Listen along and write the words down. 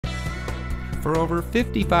For over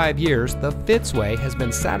 55 years, the Fitzway has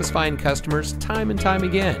been satisfying customers time and time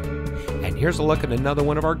again. And here's a look at another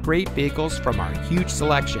one of our great vehicles from our huge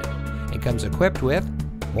selection. It comes equipped with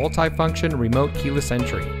multi-function remote keyless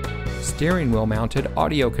entry, steering wheel mounted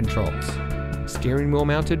audio controls, steering wheel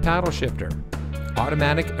mounted paddle shifter,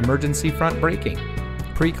 automatic emergency front braking,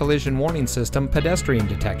 pre-collision warning system pedestrian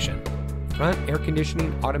detection, front air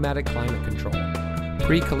conditioning automatic climate control,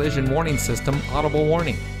 pre-collision warning system audible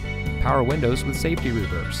warning, power windows with safety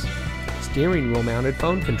reverse, steering wheel mounted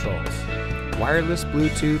phone controls, wireless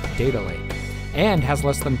Bluetooth data link, and has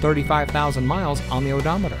less than 35,000 miles on the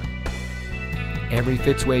odometer. Every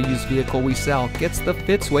Fitzway used vehicle we sell gets the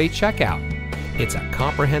Fitzway checkout. It's a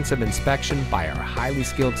comprehensive inspection by our highly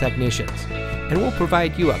skilled technicians, and we'll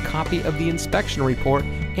provide you a copy of the inspection report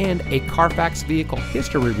and a Carfax vehicle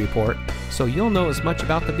history report so you'll know as much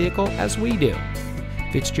about the vehicle as we do.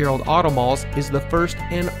 Fitzgerald Auto Malls is the first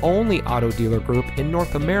and only auto dealer group in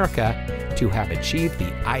North America to have achieved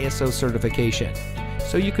the ISO certification,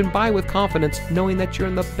 so you can buy with confidence knowing that you're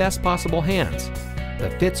in the best possible hands. The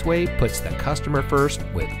Fitzway puts the customer first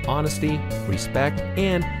with honesty, respect,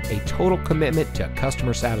 and a total commitment to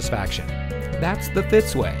customer satisfaction. That's the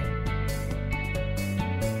Fitzway.